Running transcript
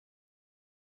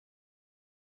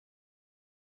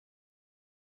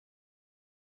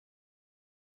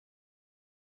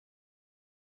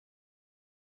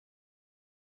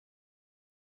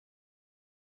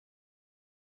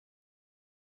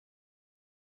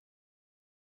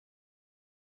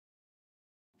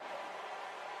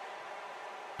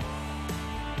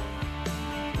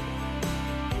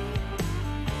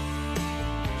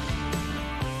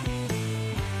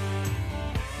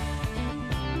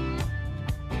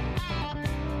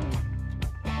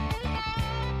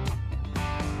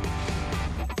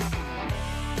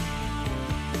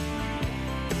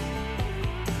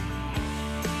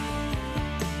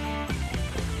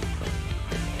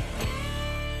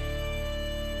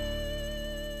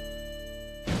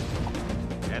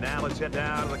Now let's head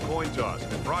down to the coin toss.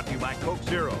 Brought to you by Coke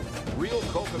Zero. Real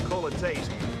Coca-Cola taste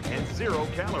and 0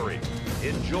 calories.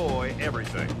 Enjoy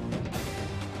everything.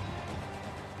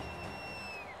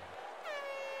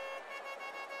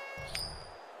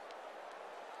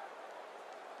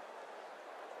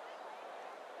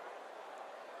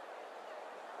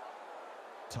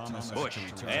 Bush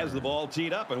has the ball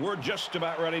teed up, and we're just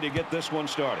about ready to get this one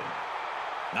started.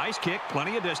 Nice kick,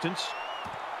 plenty of distance.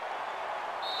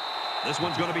 This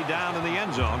one's going to be down in the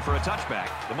end zone for a touchback.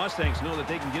 The Mustangs know that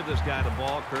they can give this guy the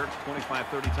ball, Kirk, 25,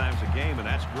 30 times a game, and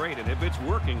that's great. And if it's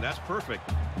working, that's perfect.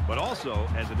 But also,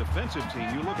 as a defensive team,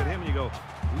 you look at him and you go,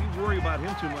 we worry about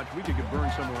him too much. We could get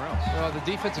burned somewhere else. Well, the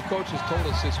defensive coaches told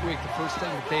us this week the first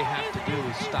thing that they have to do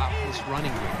is stop this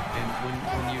running game. And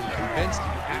when you're convinced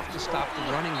that you have to stop the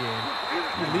running game,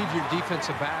 you leave your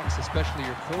defensive backs, especially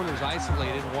your corners,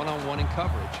 isolated one-on-one in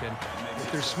coverage. And if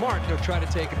they're smart, they'll try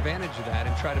to take advantage of that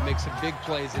and try to make some big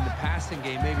plays in the passing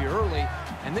game, maybe early,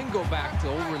 and then go back to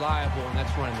old reliable, and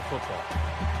that's running the football.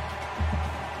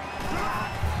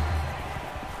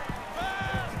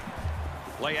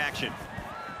 Play action.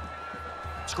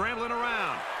 Scrambling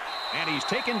around. And he's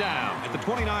taken down at the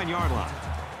 29-yard line.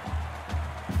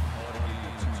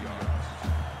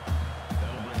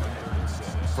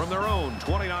 From their own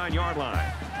 29-yard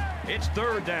line, it's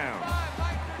 3rd down.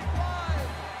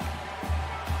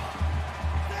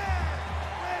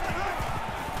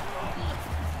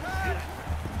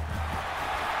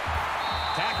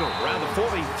 Tackle around the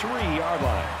 43-yard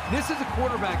line. This is a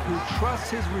quarterback who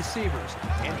trusts his receivers,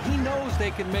 and he knows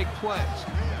they can make plays.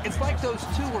 It's like those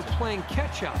two were playing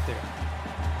catch out there.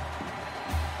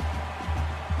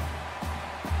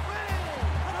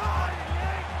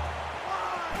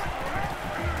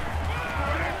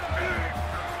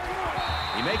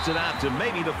 He makes it out to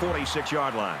maybe the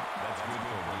 46-yard line. That's good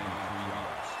for gain 3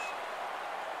 yards.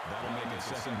 That'll make it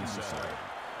 2nd and 7.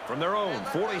 From their own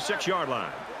 46-yard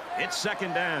line, it's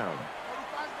 2nd down.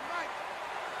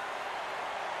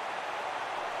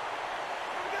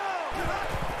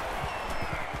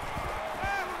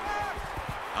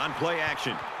 On play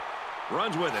action.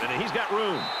 Runs with it, and he's got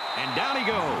room. And down he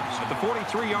goes at the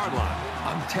 43-yard line.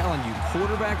 I'm telling you,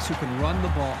 quarterbacks who can run the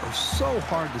ball are so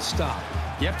hard to stop.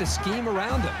 You have to scheme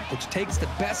around them, which takes the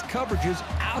best coverages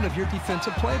out of your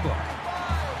defensive playbook.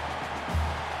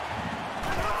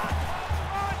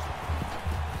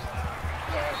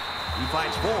 He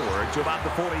fights forward to about the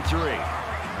 43.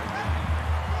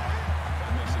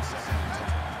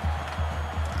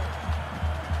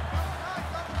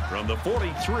 From the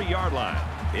 43-yard line,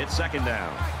 it's 2nd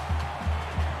down.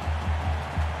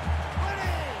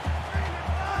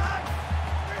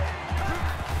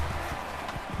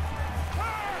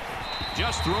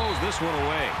 Just throws this one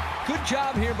away. Good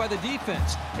job here by the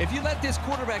defense. If you let this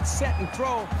quarterback set and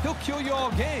throw, he'll kill you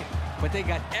all game. But they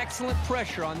got excellent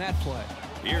pressure on that play.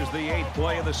 Here's the 8th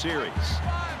play of the series.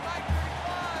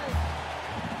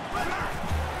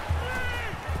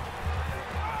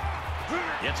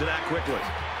 Gets it out quickly.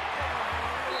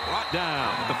 Brought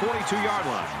down at the 42-yard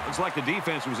line. Looks like the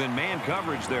defense was in man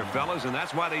coverage there, fellas, and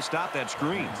that's why they stopped that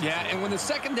screen. Yeah, and when the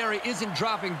secondary isn't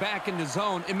dropping back into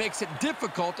zone, it makes it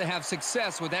difficult to have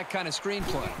success with that kind of screen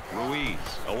play. Ruiz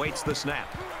awaits the snap.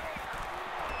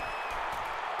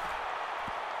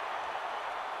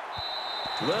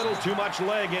 Little too much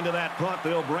leg into that punt.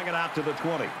 They'll bring it out to the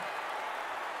 20.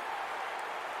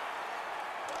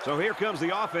 So here comes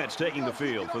the offense taking the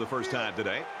field for the first time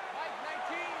today.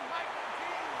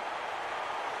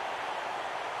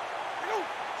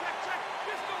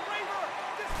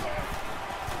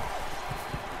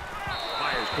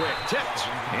 Fires quick, tipped,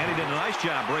 and he did a nice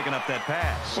job breaking up that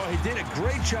pass. Well, he did a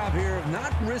great job here of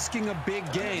not risking a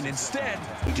big gain. Instead,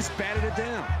 he just batted it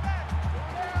down.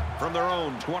 From their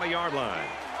own 20-yard line,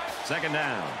 2nd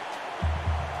down.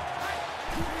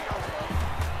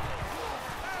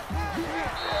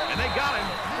 And they got him.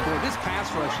 Boy, this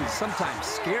pass rush is sometimes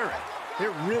scary.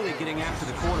 They're really getting after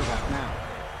the quarterback now.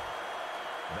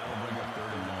 That'll bring up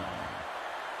 3rd and 9.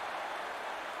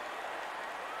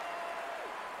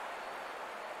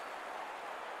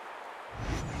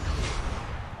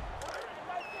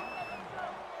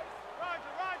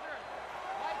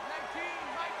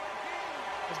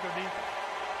 Let's go deep.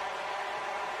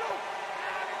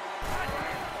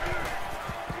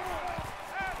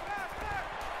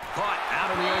 Caught out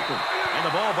in the open, and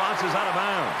the ball bounces out of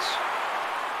bounds.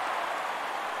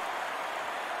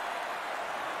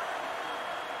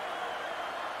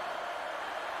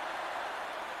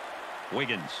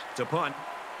 Wiggins to punt.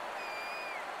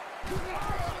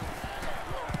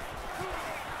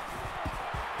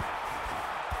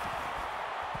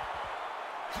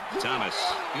 Thomas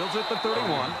fields at the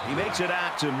 31. He makes it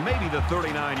out to maybe the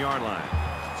 39-yard line.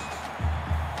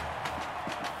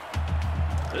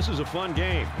 This is a fun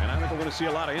game, and I think we're going to see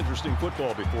a lot of interesting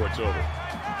football before it's over.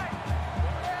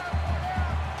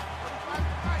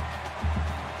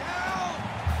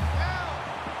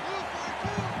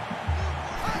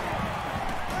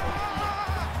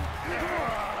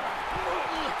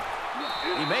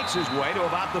 He makes his way to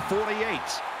about the 48.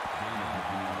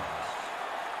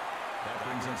 That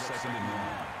brings us 2nd and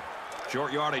 1.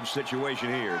 Short yardage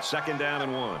situation here. It's 2nd down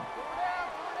and 1.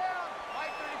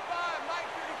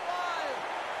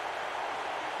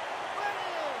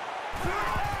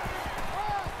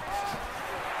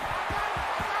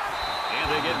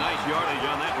 And they get nice yardage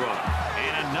on that run.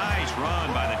 And a nice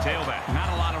run by the tailback. Not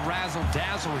a lot of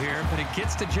razzle-dazzle here, but it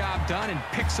gets the job done and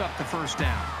picks up the first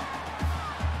down.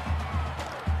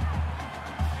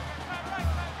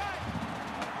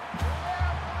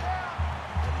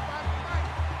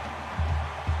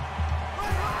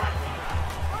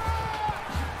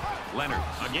 Leonard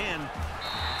again.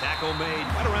 Tackle made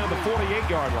right around the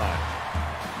 48-yard line.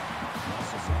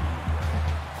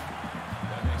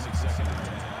 That makes it 2nd and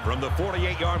 10. From the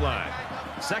 48-yard line.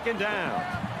 2nd down.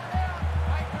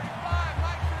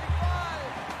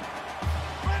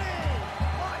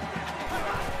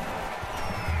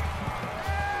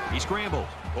 He scrambles.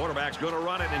 Quarterback's going to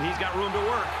run it, and he's got room to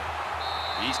work.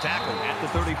 He's tackled at the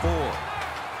 34.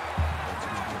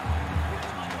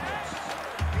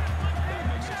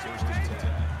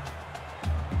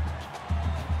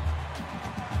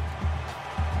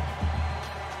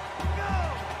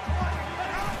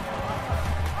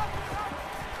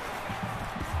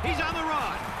 He's on the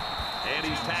run. And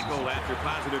he's tackled after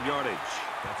positive yardage.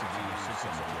 That's a gain of 6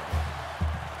 on the play.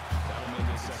 That'll make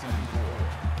it 2nd and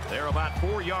 4. They're about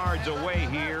 4 yards away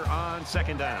here on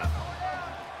 2nd down.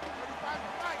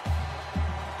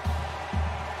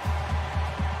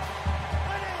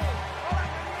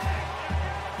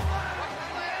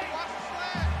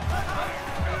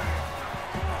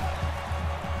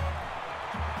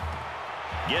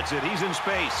 Gets it. He's in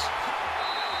space.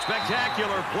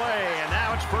 Spectacular play, and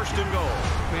now it's 1st and goal.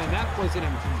 Man, that was an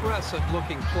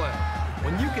impressive-looking play.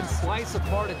 When you can slice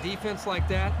apart a defense like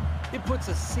that, it puts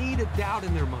a seed of doubt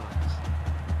in their minds.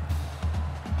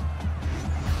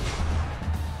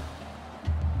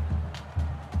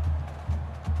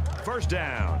 First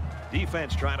down.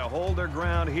 Defense trying to hold their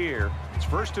ground here. It's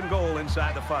 1st and goal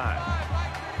inside the 5.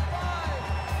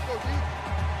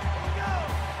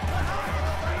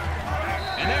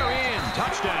 And they're in.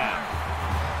 Touchdown.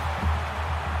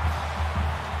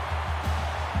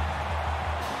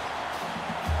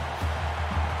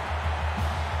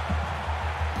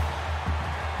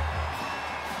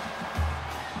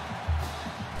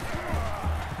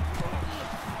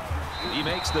 He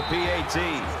makes the PAT.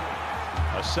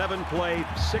 A 7-play,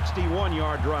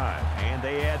 61-yard drive, and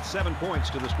they add 7 points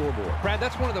to the scoreboard. Brad,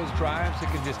 that's one of those drives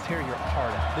that can just tear your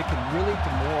heart out. They can really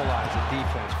demoralize a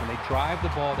defense when they drive the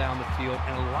ball down the field,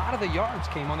 and a lot of the yards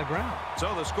came on the ground.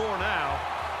 So the score now,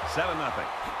 7-0.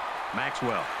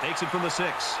 Maxwell takes it from the 6.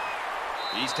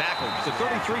 He's tackled at the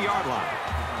 33-yard line.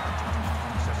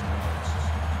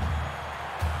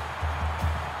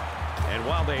 And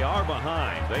while they are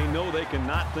behind, they know they can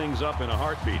knot things up in a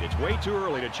heartbeat. It's way too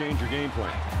early to change your game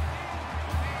plan.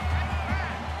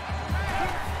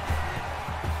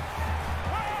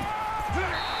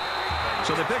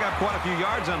 So they pick up quite a few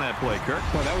yards on that play, Kirk.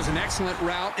 Well, that was an excellent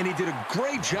route, and he did a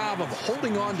great job of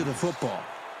holding on to the football.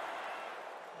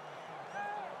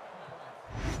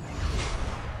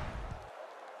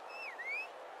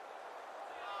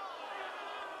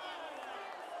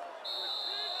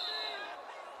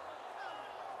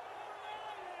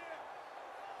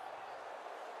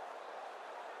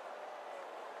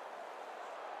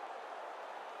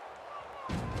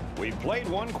 We've played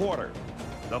 1 quarter.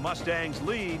 The Mustangs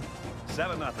lead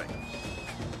 7-0.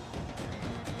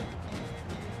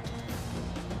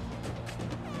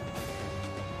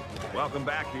 Welcome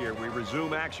back here. We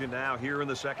resume action now here in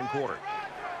the 2nd quarter.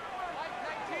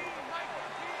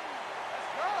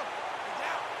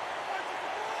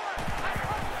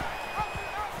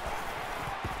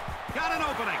 Got an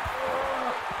opening.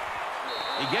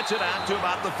 He gets it out to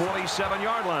about the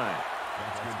 47-yard line.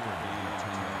 That's good for a gain of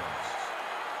 10 yards.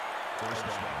 First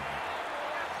down.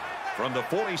 From the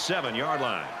 47-yard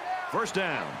line. First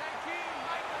down.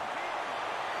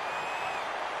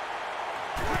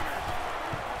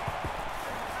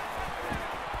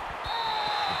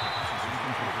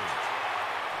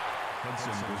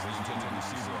 Hudson was the intended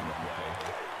receiver on the play.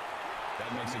 That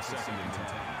makes it 2nd and 10.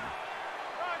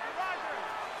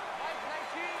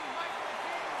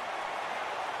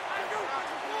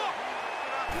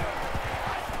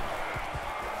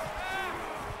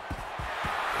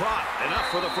 caught. Enough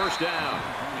for the first down.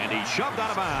 And he shoved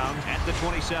out of bounds at the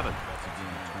 27.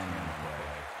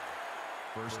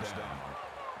 First down.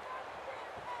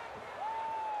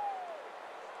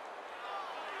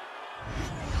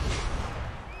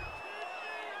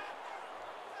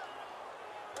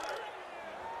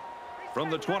 From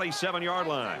the 27-yard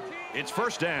line, it's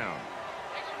first down.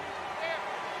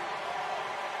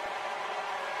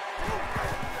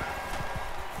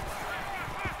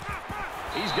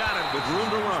 He's got it with room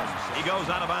to run. He goes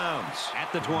out of bounds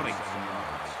at the 20.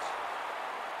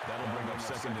 That'll bring up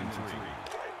 2nd and 3.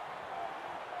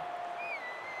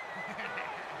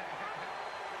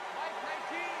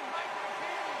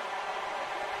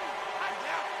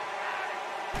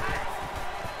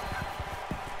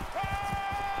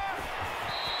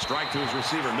 Strike to his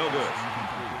receiver, no good.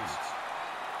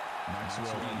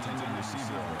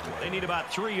 They need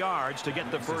about 3 yards to get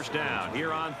the first down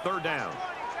here on 3rd down.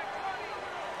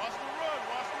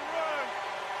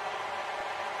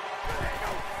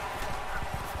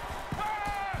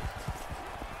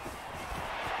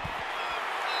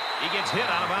 He gets hit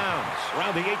out of bounds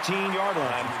around the 18-yard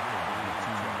line.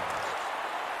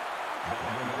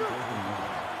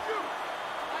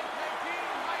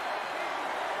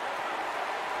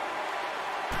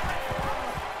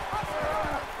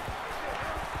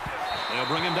 They'll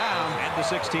bring him down at the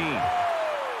 16.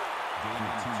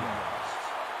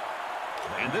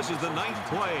 And this is the 9th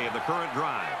play of the current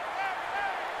drive.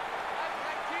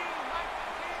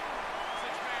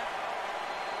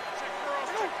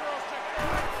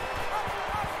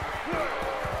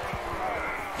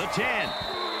 The 10.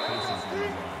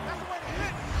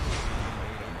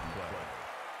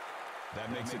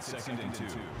 That makes it 2nd and 2.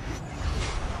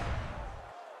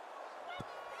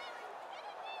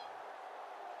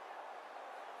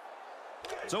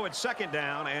 So it's 2nd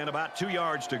down and about 2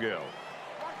 yards to go.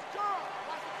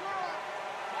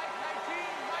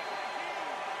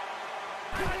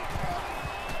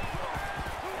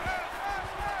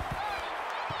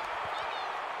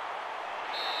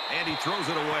 And he throws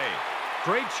it away.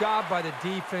 Great job by the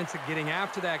defense at getting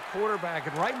after that quarterback.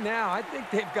 And right now, I think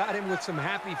they've got him with some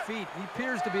happy feet. He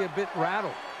appears to be a bit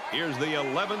rattled. Here's the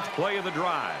 11th play of the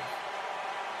drive.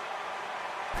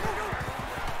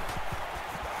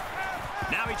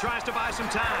 Now he tries to buy some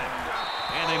time.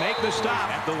 And they make the stop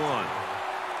at the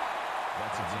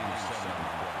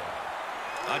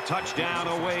 1. A touchdown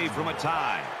away from a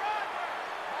tie.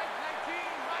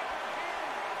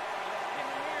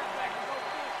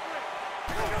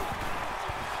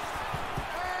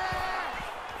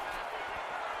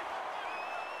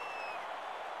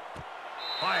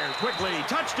 Fires quickly.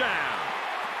 Touchdown.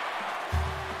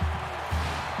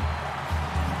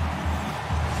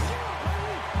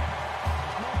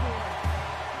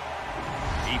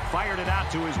 He fired it out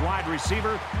to his wide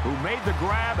receiver, who made the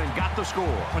grab and got the score.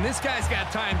 When this guy's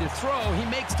got time to throw, he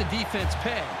makes the defense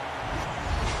pay.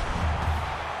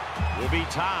 Will be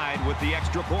tied with the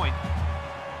extra point.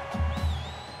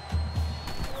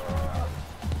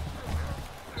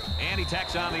 And he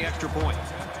tacks on the extra point.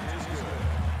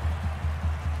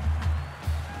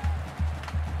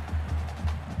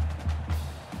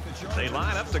 They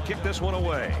line up to kick this one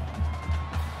away.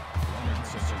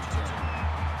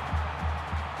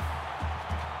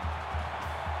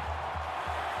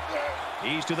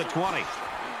 He's to the 20.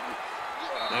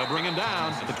 They'll bring him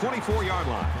down at the 24-yard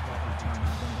line.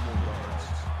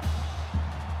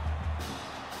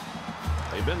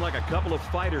 They've been like a couple of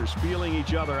fighters feeling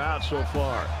each other out so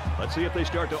far. Let's see if they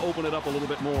start to open it up a little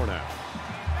bit more now.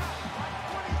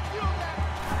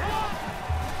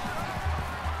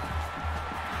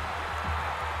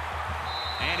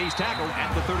 And he's tackled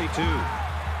at the 32.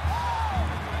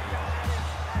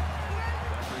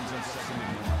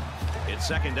 It's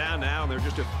 2nd down now, and they're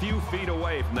just a few feet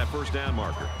away from that first down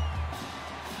marker.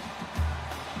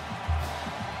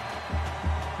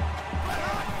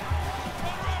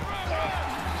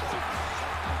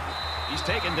 He's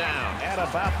taken down at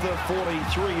about the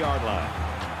 43-yard line.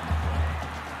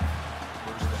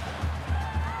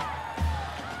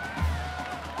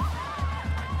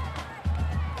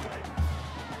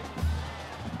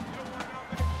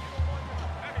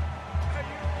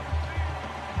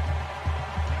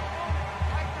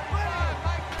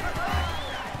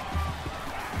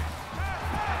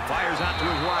 Fires out to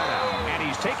his wideout, and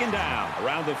he's taken down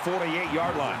around the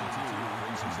 48-yard line.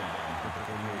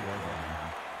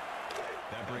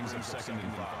 That brings him 2nd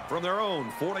and 5. From their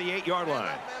own 48-yard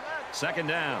line. 2nd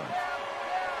down.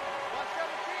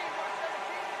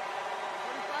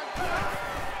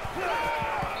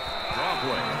 Draw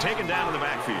play. Taken down in the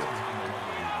backfield.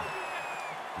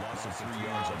 Loss of 3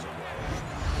 yards on the way.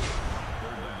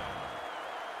 3rd down.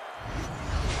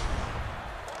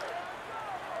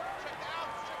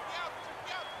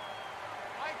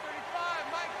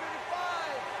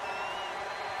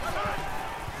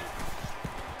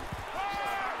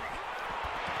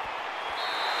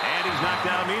 And he's knocked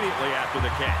out immediately after the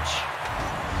catch.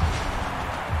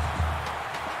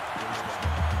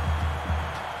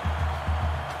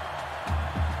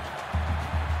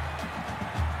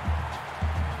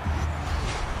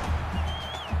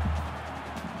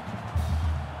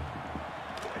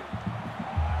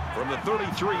 From the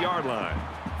 33-yard line,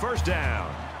 first down.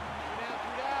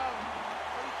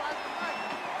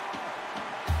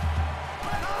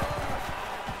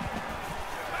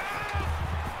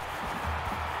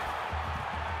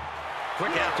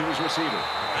 Quick out to his receiver.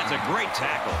 That's a great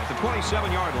tackle at the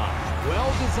 27-yard line.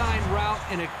 Well-designed route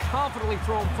and a confidently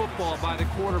thrown football by the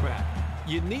quarterback.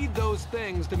 You need those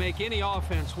things to make any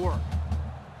offense work.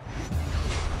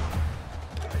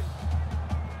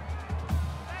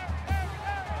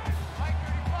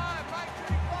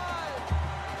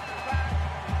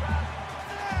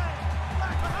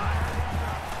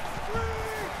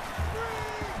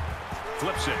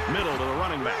 Flips it middle to the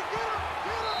running back.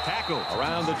 Tackle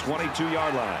around the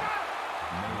 22-yard line.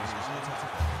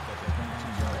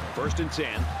 First and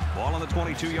 10. Ball on the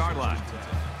 22-yard line.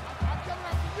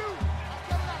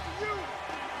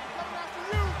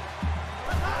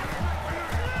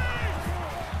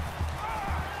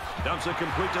 Dumps it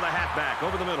complete to the halfback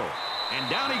over the middle. And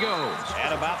down he goes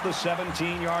at about the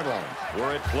 17-yard line.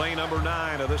 We're at play number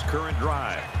 9 of this current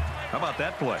drive. How about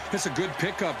that play? It's a good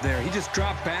pickup there. He just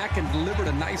dropped back and delivered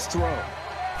a nice throw.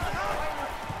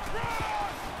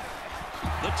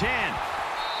 The 10.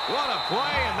 What a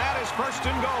play, and that is first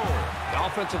and goal. The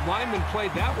offensive lineman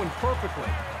played that one perfectly,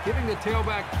 giving the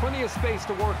tailback plenty of space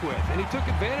to work with, and he took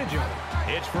advantage of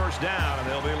it. It's first down, and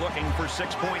they'll be looking for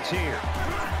 6 points here.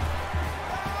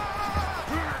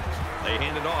 They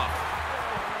hand it off.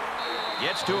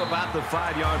 Gets to about the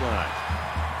 5-yard line.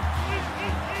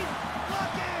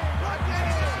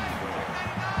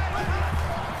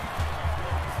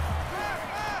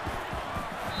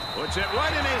 Puts it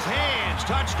right in his hands.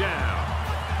 Touchdown.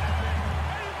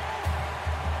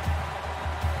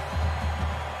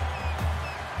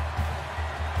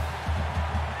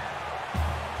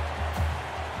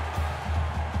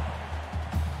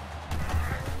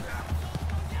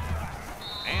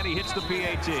 And he hits the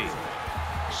PAT.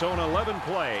 So an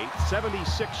 11-play,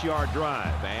 76-yard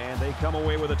drive, and they come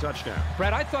away with a touchdown.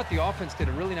 Brad, I thought the offense did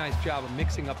a really nice job of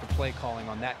mixing up the play calling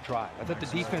on that drive. I thought the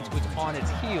defense was on its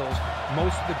heels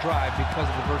most of the drive because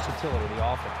of the versatility of the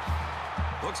offense.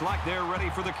 Looks like they're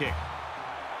ready for the kick.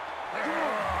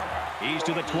 He's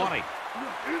to the 20.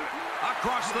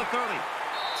 Across the 30.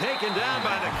 Taken down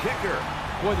by the kicker.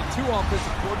 Boy, the two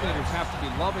offensive coordinators have to be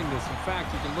loving this. In fact,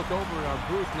 you can look over at our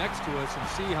booth next to us and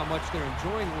see how much they're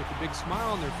enjoying it with a big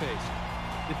smile on their face.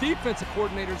 The defensive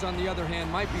coordinators, on the other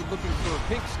hand, might be looking for a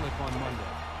pink slip on Monday.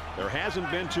 There hasn't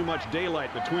been too much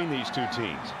daylight between these two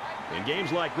teams. In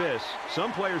games like this,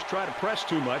 some players try to press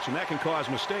too much, and that can cause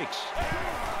mistakes.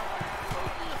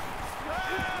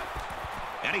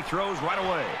 And he throws right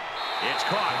away. It's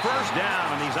caught. First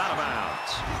down, and he's out of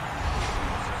bounds.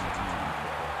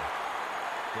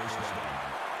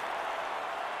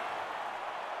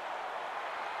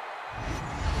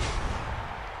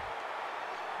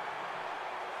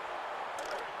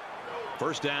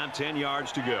 First down, 10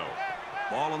 yards to go.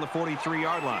 Ball on the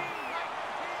 43-yard line.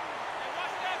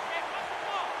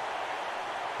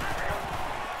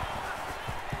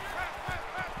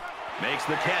 Makes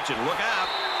the catch, and look out.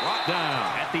 Brought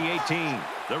down at the 18.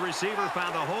 The receiver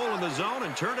found a hole in the zone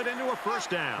and turned it into a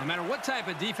first down. No matter what type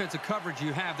of defensive coverage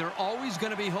you have, there are always going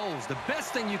to be holes. The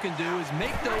best thing you can do is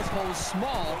make those holes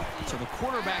small so the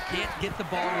quarterback can't get the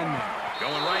ball in there.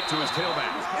 Going right to his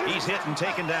tailback. He's hit and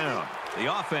taken down.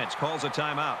 The offense calls a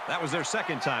timeout. That was their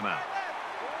second timeout.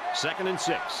 2nd and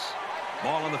 6.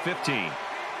 Ball on the 15.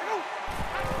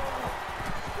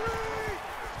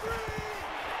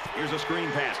 Here's a screen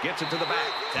pass. Gets it to the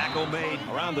back. Tackle made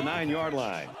around the 9-yard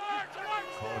line.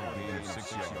 Called a gain of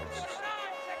 6 yards.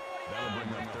 That'll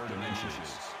bring up 3rd and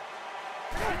inches.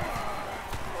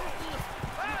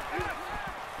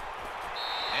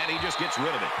 And he just gets rid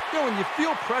of it. You know, when you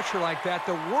feel pressure like that,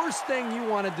 the worst thing you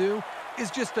want to do is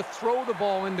just to throw the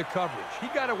ball into coverage. He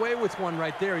got away with one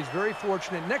right there. He's very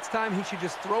fortunate. Next time, he should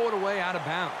just throw it away out of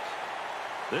bounds.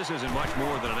 This isn't much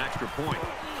more than an extra point.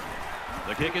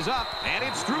 The kick is up, and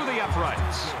it's through the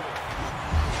uprights.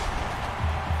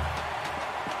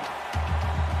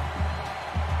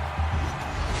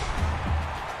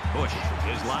 Bush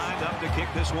is lined up to kick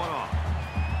this one off.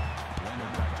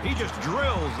 He just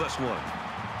drills this one.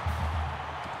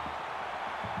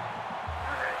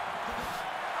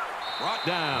 Brought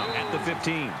down at the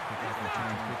 15.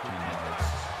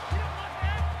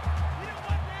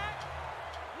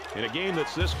 In a game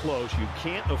that's this close, you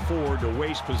can't afford to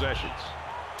waste possessions.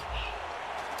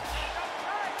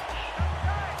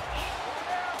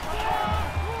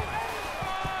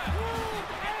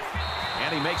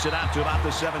 And he makes it out to about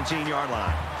the 17-yard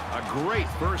line. A great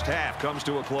first half comes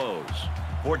to a close.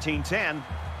 14-10,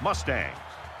 Mustangs.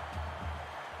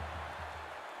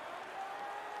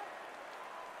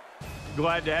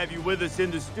 Glad to have you with us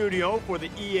in the studio for the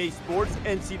EA Sports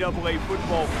NCAA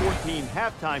Football 14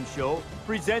 halftime show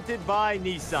presented by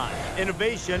Nissan.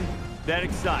 Innovation that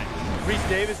excites. Reese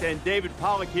Davis and David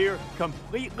Pollock here,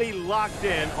 completely locked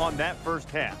in on that first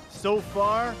half. So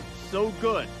far, so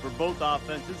good for both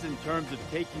offenses in terms of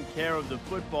taking care of the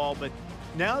football, but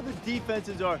now the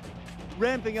defenses are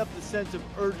ramping up the sense of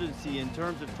urgency in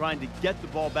terms of trying to get the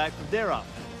ball back for their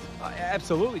offense.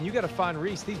 Absolutely. You got to find,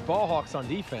 Reese, these ball hawks on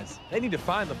defense. They need to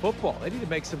find the football. They need to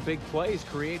make some big plays,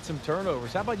 create some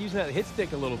turnovers. How about using that hit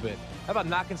stick a little bit? How about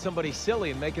knocking somebody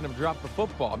silly and making them drop the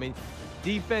football? I mean,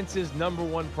 defense's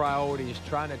 #1 priority is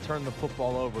trying to turn the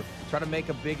football over, try to make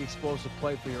a big explosive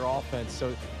play for your offense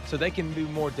so they can do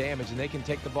more damage and they can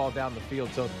take the ball down the field.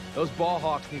 So those ball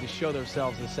hawks need to show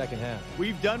themselves in the second half.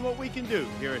 We've done what we can do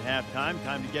here at halftime.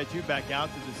 Time to get you back out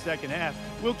to the second half.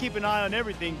 We'll keep an eye on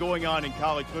everything going on in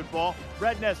college football.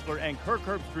 Brad Nessler and Kirk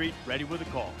Herbstreit ready with a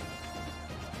call.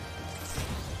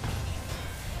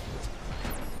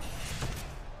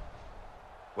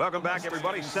 Welcome back,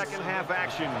 everybody. Second half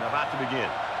action about to begin.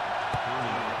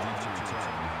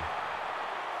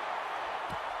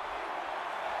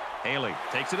 Haley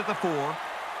takes it at the 4.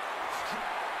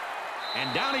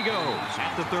 And down he goes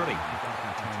at the 30.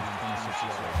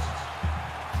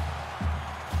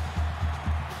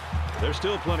 There's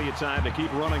still plenty of time to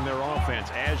keep running their offense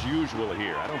as usual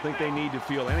here. I don't think they need to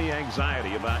feel any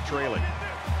anxiety about trailing.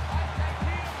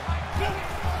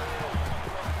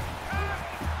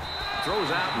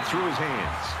 Throws out and through his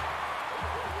hands.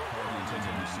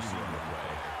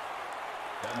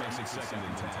 That makes it 2nd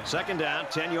and 10. Second down,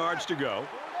 10 yards to go.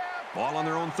 Ball on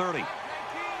their own 30.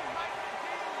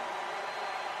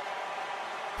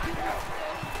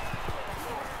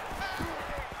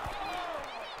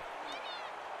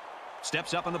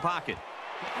 Steps up in the pocket.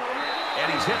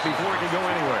 And he's hit before he can go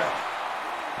anywhere.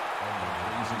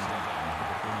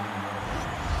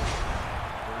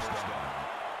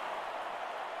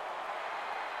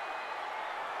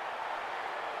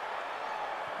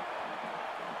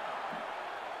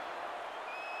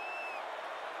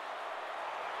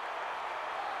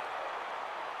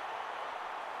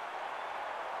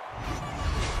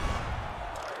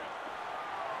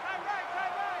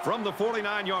 From the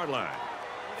 49-yard line.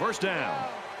 First down.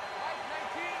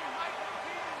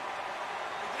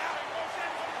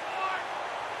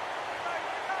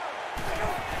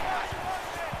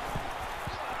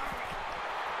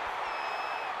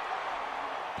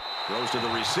 Throws to the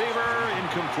receiver,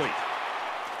 incomplete.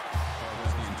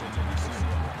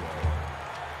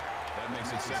 That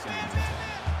makes it 2nd and 10.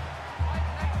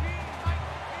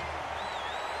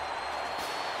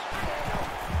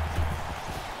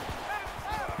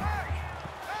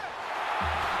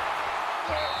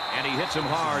 And he hits him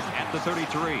hard at the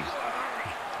 33. Number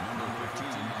 15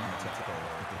 on the tackle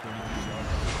at the 33-yard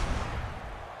line.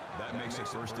 That makes it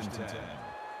 1st and 10.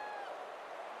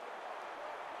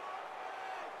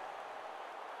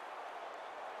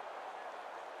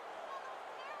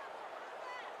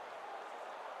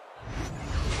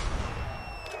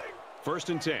 First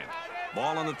and 10.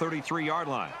 Ball on the 33-yard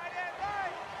line.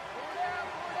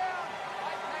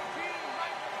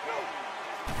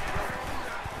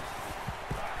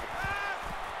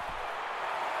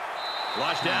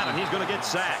 Flushed out, and he's going to get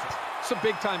sacked. It's a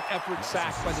big-time effort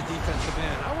sack by the defensive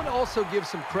end. I want to also give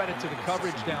some credit to the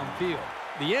coverage downfield.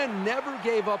 The end never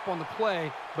gave up on the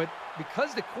play, but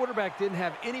because the quarterback didn't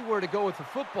have anywhere to go with the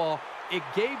football, it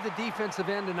gave the defensive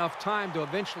end enough time to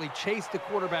eventually chase the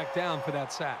quarterback down for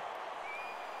that sack.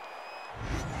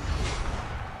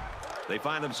 They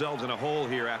find themselves in a hole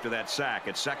here after that sack.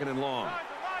 It's 2nd and long.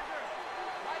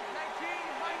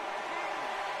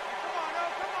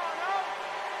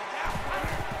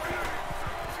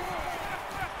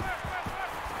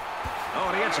 Oh,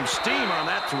 and he had some steam on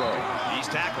that throw. He's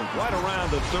tackled right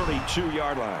around the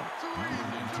 32-yard line. Number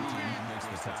 19 makes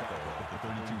the tackle at the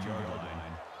 32-yard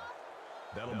line.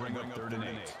 That'll bring up 3rd and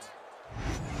 8.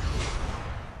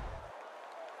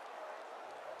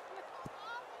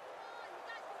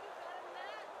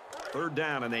 Third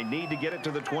down, and they need to get it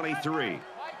to the 23.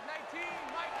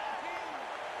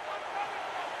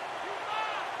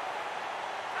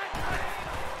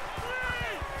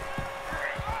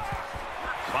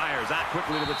 Fires out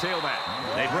quickly to the tailback.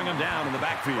 They bring him down in the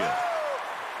backfield.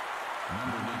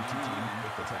 Number 19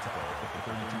 Make the tackle at the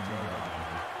 32-yard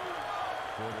line.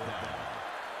 4th down.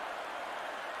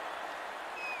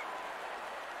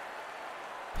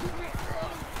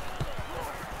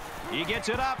 He gets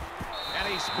it up, and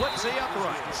he splits the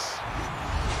uprights.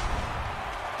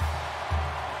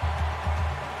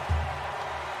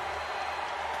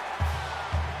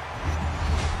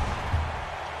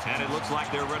 And it looks like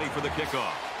they're ready for the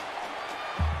kickoff.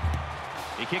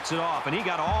 He kicks it off, and he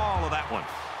got all of that one.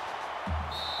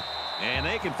 And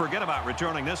they can forget about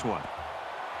returning this one.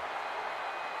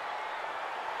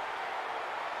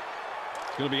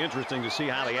 It's going to be interesting to see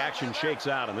how the action shakes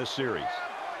out in this series.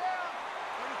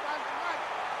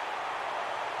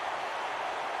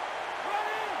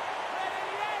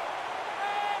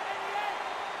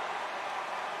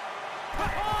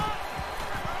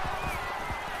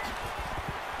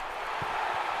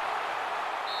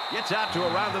 Gets out to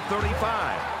around the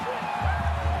 35.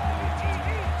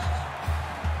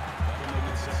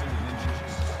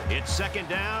 It's 2nd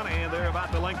down, and they're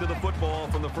about the length of the football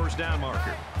from the 1st down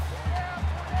marker.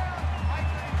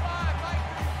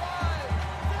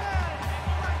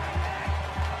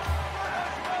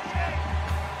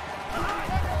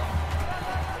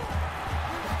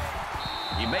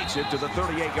 He makes it to the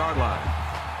 38-yard line.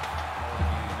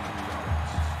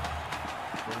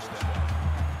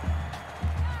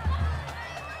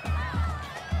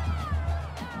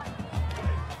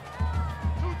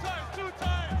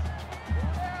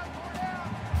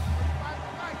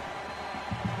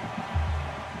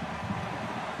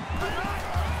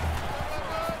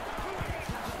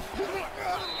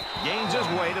 Gains his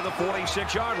way to the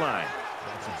 46-yard line.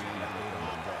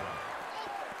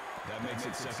 That makes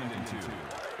it 2nd and 2.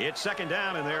 It's 2nd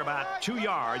down, and they're about 2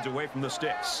 yards away from the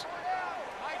sticks.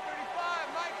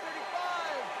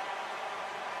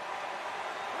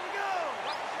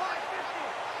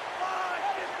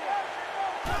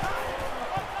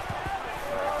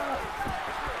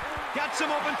 Got some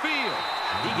open field.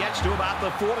 He gets to about the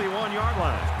 41-yard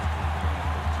line.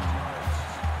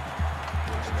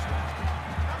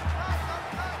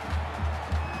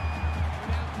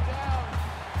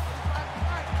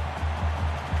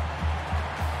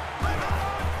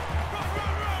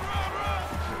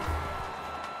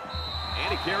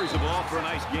 Carries the ball for a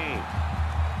nice gain.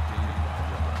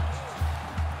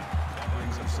 That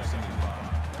brings up 2nd and 5.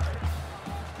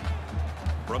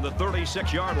 From the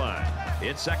 36-yard line,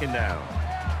 it's 2nd down.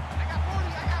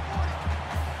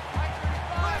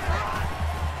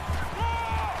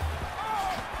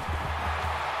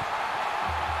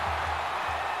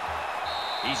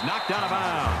 He's knocked out of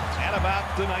bounds at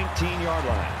about the 19-yard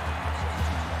line.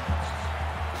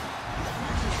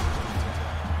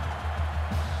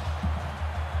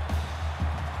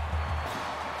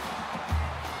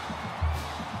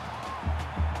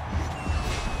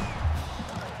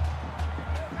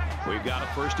 We've got a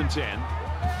 1st and 10.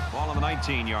 Ball on the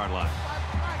 19-yard line.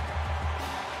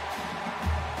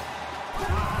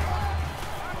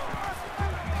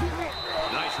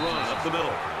 Nice run up the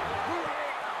middle.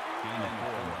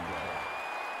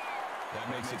 That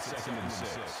makes it 2nd and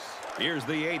 6. Here's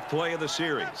the 8th play of the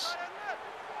series.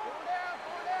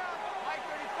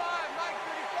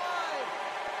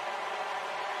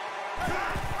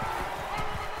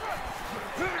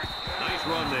 Nice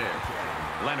run there.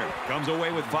 Leonard comes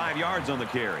away with 5 yards on the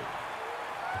carry.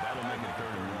 That'll make it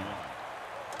 3rd and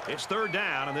 1. It's 3rd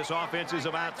down, and this offense is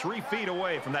about 3 feet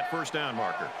away from that 1st down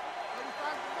marker.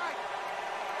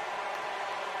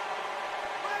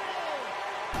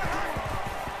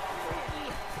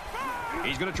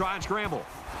 He's going to try and scramble.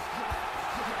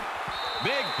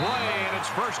 Big play, and it's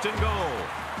 1st and goal.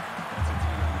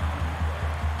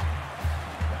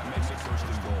 That makes it 1st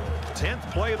and goal.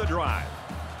 10th play of the drive.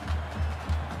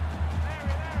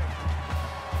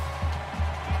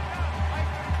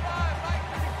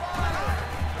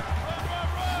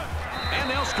 And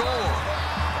they'll score.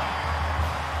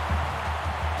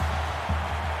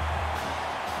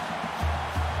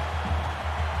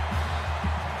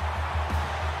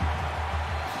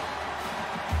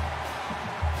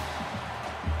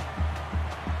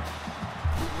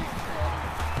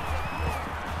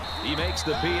 He makes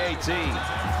the PAT.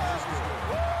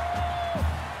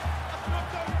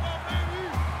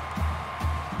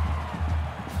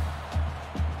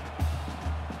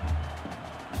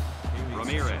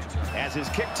 Ramirez has his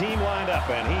kick team lined up,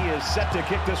 and he is set to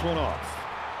kick this one off.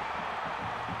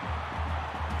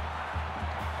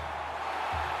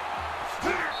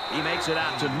 He makes it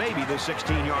out to maybe the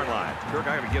 16-yard line. Kirk,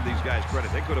 I got to give these guys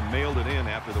credit. They could have mailed it in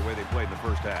after the way they played in the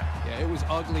first half. Yeah, it was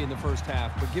ugly in the first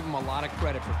half, but give them a lot of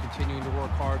credit for continuing to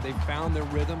work hard. They've found their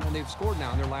rhythm, and they've scored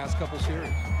now in their last couple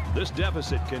series. This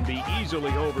deficit can be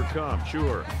easily overcome,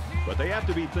 sure. But they have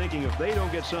to be thinking if they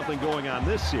don't get something going on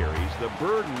this series, the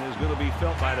burden is going to be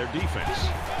felt by their defense.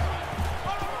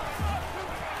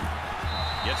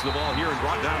 Gets the ball here and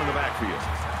brought down in the backfield.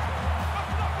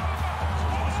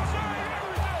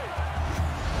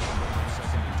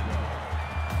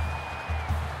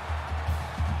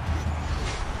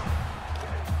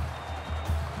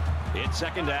 It's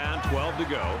second down, 12 to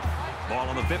go. Ball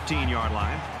on the 15-yard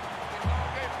line.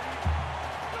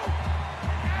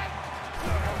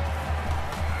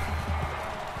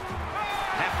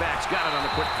 Halfback's got it on the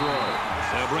quick throw.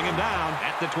 They'll bring him down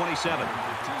at the 27.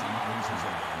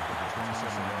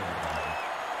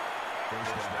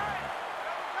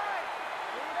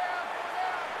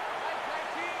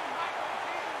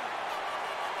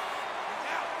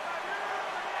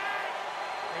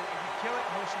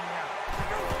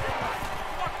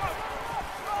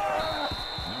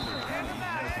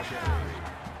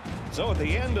 So at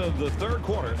the end of the third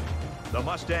quarter, the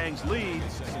Mustangs lead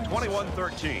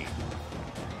 21-13.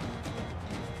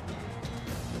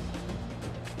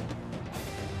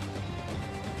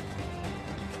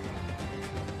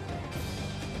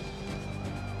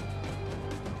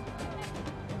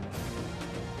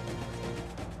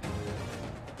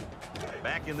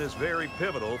 Back in this very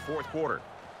pivotal fourth quarter.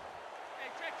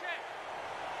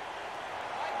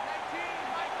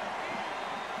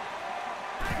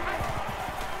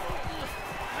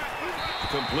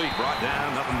 Complete, brought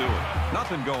down, nothing doing.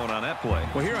 Nothing going on that play.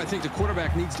 Well, here I think the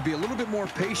quarterback needs to be a little bit more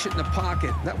patient in the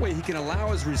pocket. That way he can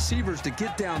allow his receivers to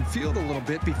get downfield a little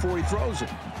bit before he throws it.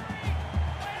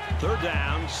 Third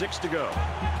down, 6 to go.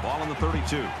 Ball on the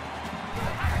 32.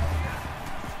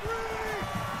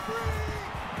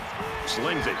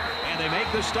 Slings it. And they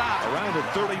make the stop Around the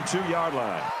 32-yard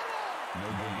line. No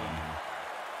gain.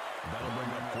 That'll bring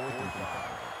up 4th and 5.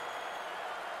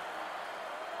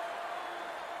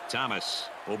 Thomas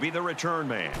will be the return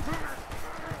man.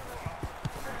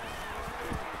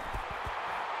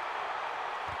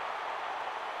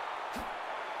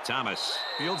 Thomas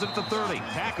fields it at the 30.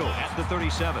 Tackle at the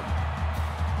 37.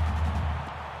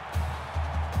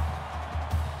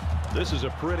 This is a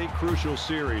pretty crucial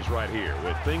series right here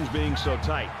with things being so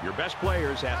tight. Your best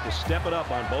players have to step it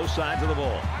up on both sides of the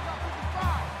ball.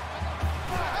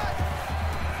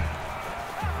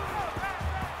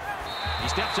 He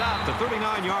steps out the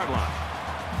 39-yard line.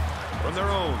 From their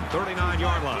own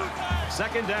 39-yard line.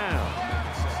 Second down.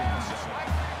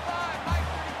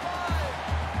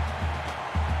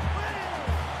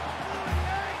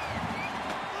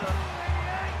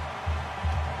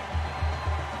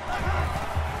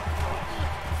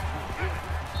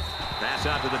 Pass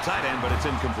out to the tight end, but it's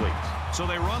incomplete. So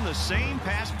they run the same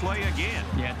pass play again.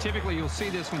 Yeah, typically you'll see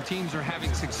this when teams are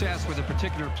having success with a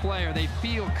particular player. They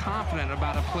feel confident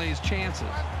about a play's chances.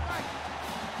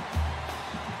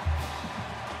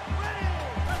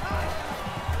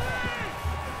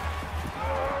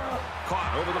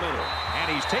 Caught over the middle.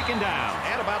 And he's taken down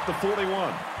at about the 41.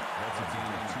 That's a gain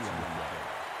of 2 on the play.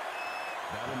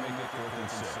 That'll make it 4th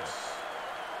and 6.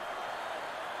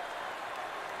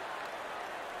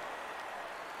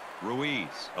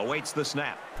 Ruiz awaits the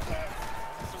snap.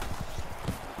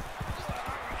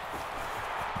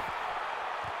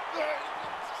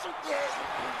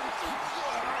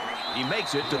 He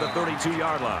makes it to the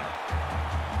 32-yard line.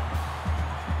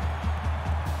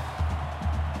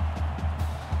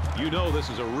 You know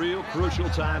this is a real crucial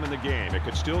time in the game. It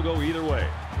could still go either way.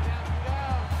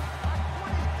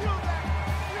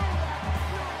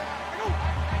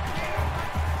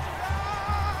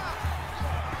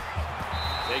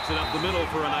 Takes it up the middle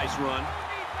for a nice run.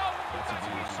 That's a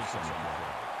gain of 6 on the play.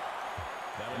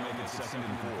 That'll make it 2nd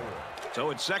and 4. So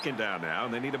it's second down now,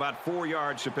 and they need about 4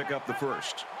 yards to pick up the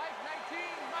first.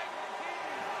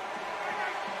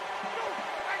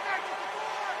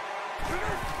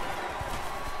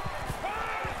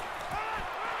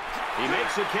 He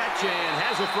makes the catch and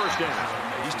has a first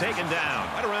down. He's taken down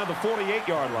right around the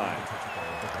 48-yard line.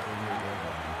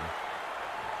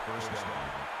 First down.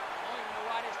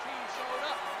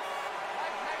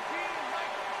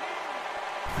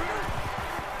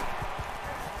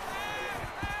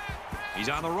 He's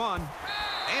on the run,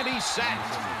 and he's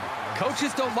sacked.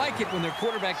 Coaches don't like it when their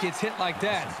quarterback gets hit like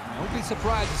that. Don't be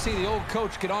surprised to see the old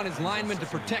coach get on his lineman to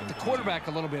protect the quarterback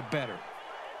a little bit better.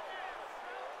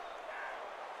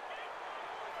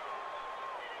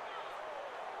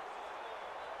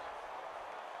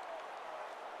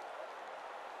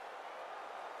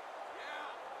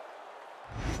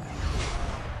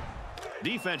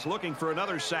 Defense looking for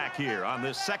another sack here on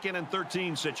this 2nd and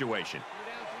 13 situation.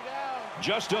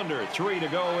 Just under 3 to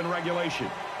go in regulation.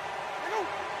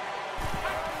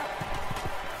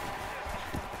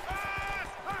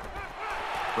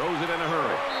 Throws it in a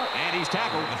hurry. And he's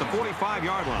tackled at the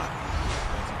 45-yard line.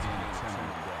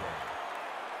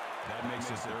 That makes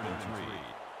it 3rd and 3.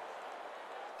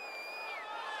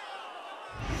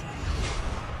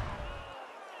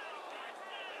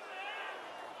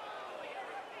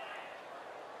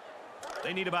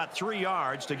 They need about 3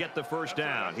 yards to get the first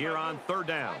down here on 3rd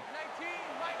down.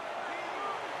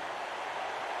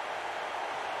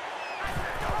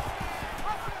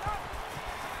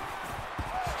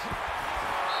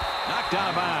 Knocked out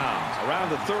of bounds around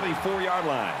the 34-yard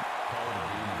line.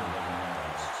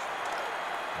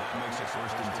 That makes it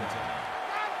 1st and 10.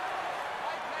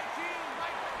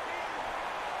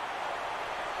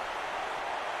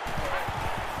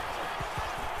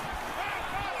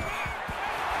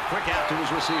 Quick out to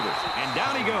his receiver. And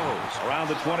down he goes around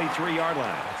the 23-yard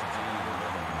line.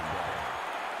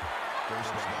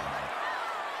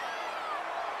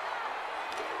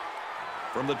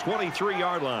 From the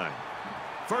 23-yard line.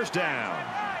 First down.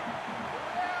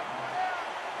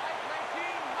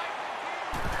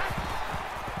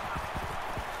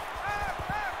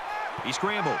 He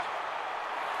scrambled.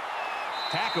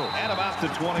 Tackle at about the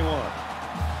 21.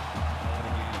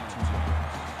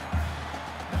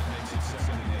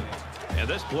 And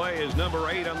this play is number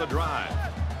 8 on the drive.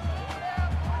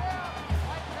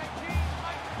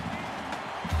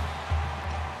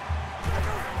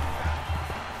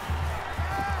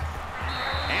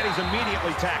 And he's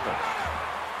immediately tackled.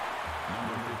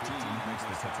 Number 15 makes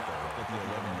the tackle at the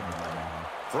 11-yard line.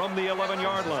 From the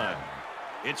 11-yard line.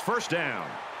 It's first down.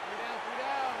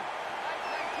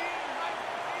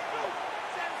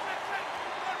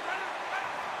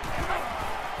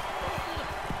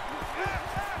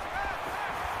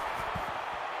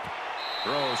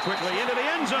 Throws quickly into the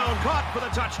end zone. Caught for the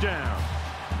touchdown.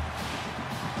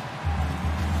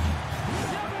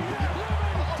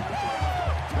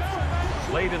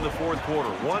 Late in the 4th quarter,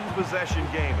 1-possession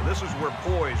game, and this is where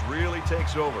poise really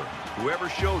takes over. Whoever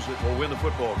shows it will win the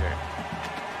football game.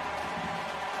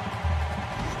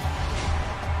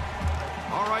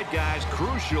 All right, guys,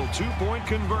 crucial 2-point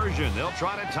conversion. They'll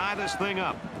try to tie this thing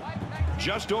up.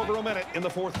 Just over a minute in the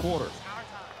 4th quarter.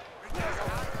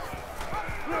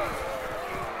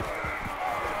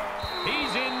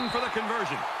 He's in for the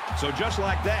conversion. So just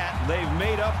like that, they've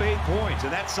made up 8 points,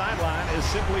 and that sideline is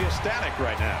simply ecstatic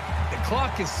right now. The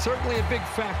clock is certainly a big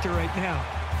factor right now.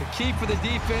 The key for the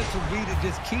defense will be to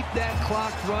just keep that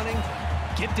clock running,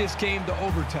 get this game to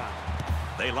overtime.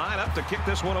 They line up to kick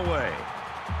this one away.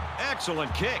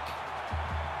 Excellent kick.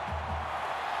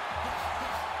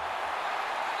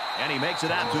 And he makes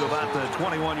it out to about the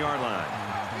 21-yard line.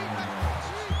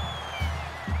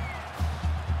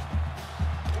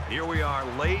 Here we are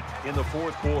late in the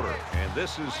 4th quarter, and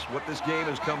this is what this game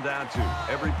has come down to.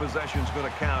 Every possession's going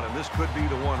to count, and this could be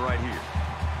the one right here.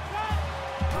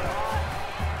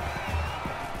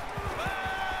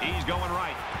 He's going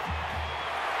right.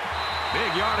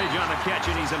 Big yardage on the catch,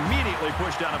 and he's immediately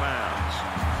pushed out of bounds.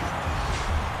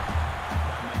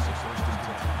 That makes it 1st and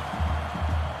 10.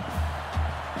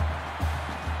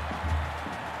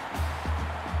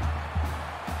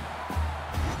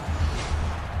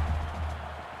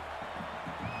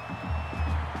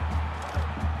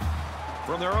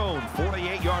 From their own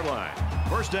 48-yard line.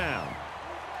 First down.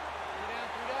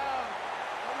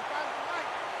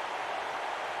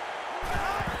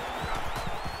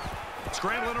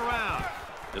 Scrambling around.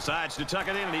 Decides to tuck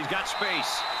it in, and he's got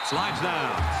space. Slides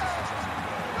down.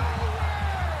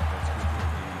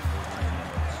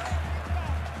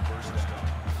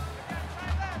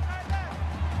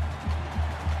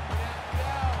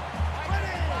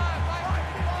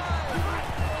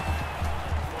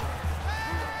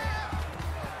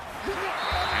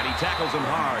 Tackles him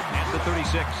hard at the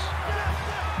 36.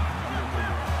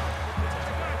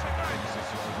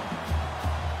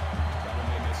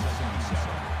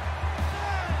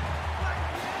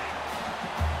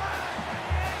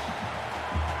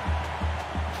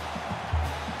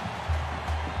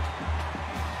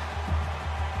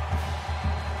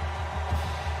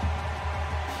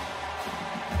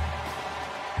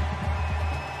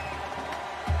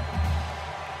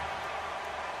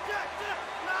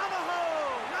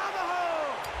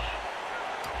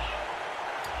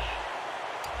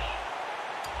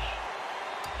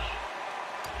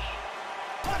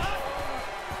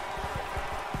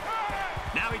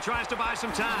 Tries to buy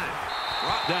some time.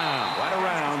 Brought down right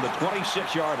around the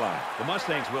 26-yard line. The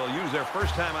Mustangs will use their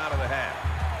first time out of the half.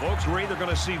 Folks, we're either going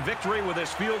to see victory with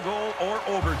this field goal or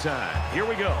overtime. Here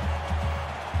we go.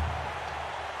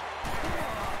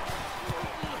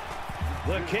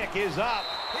 The kick is up.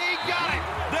 He got it.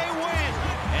 They win.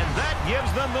 And that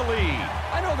gives them the lead.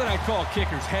 I know that I call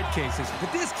kickers head cases,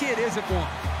 but this kid isn't one.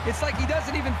 It's like he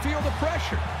doesn't even feel the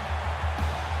pressure.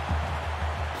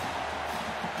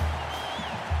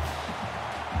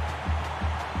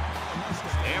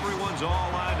 Everyone's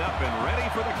all lined up and ready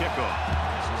for the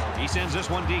kickoff. He sends this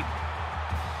one deep.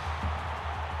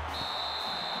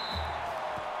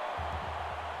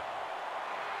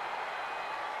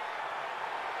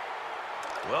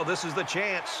 Well, this is the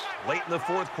chance. Late in the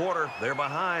fourth quarter, they're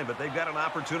behind, but they've got an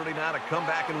opportunity now to come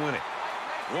back and win it.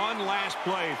 One last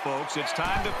play, folks. It's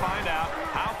time to find out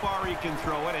how far he can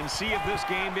throw it and see if this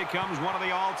game becomes one of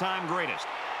the all-time greatest.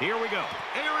 Here we go.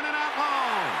 Airing it out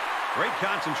long. Great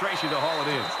concentration to haul it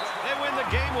in. They win the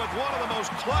game with one of the most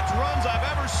clutch runs I've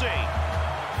ever seen.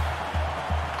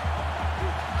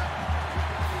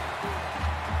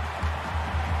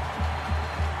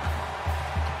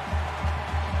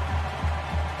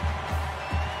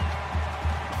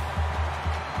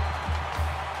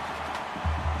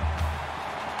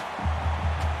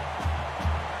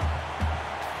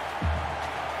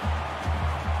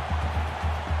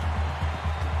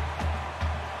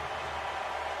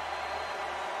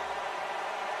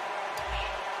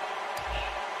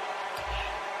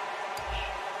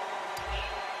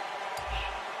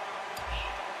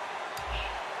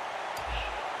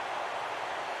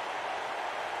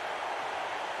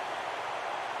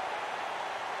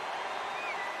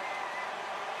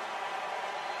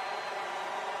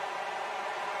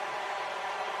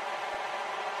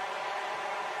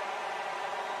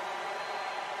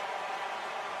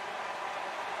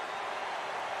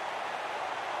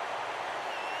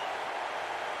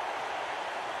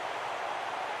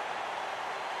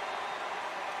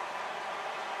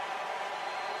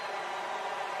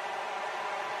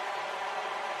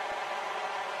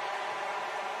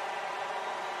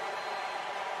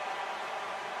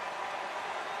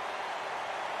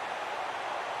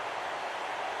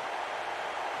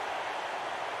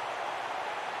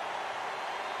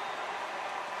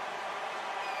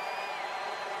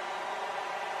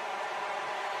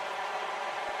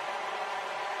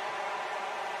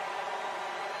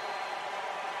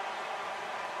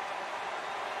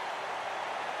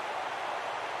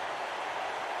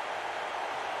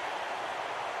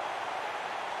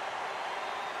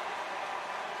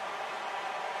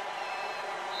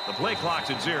 The play clock's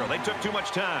at 0. They took too much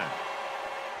time.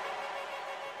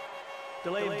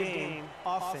 Delayed game,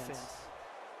 offense.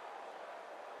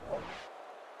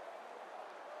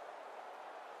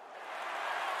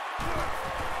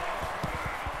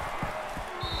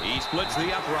 He splits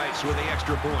the uprights with the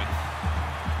extra point.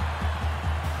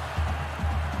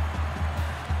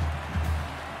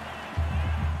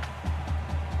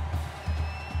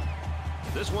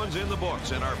 This one's in the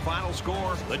books, and our final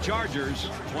score, the Chargers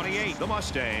 28, the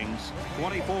Mustangs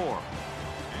 24.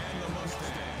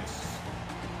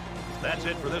 That's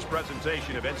it for this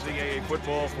presentation of NCAA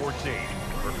Football 14.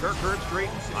 For Kirk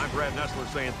Herbstreit, I'm Brad Nessler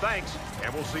saying thanks,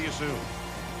 and we'll see you soon.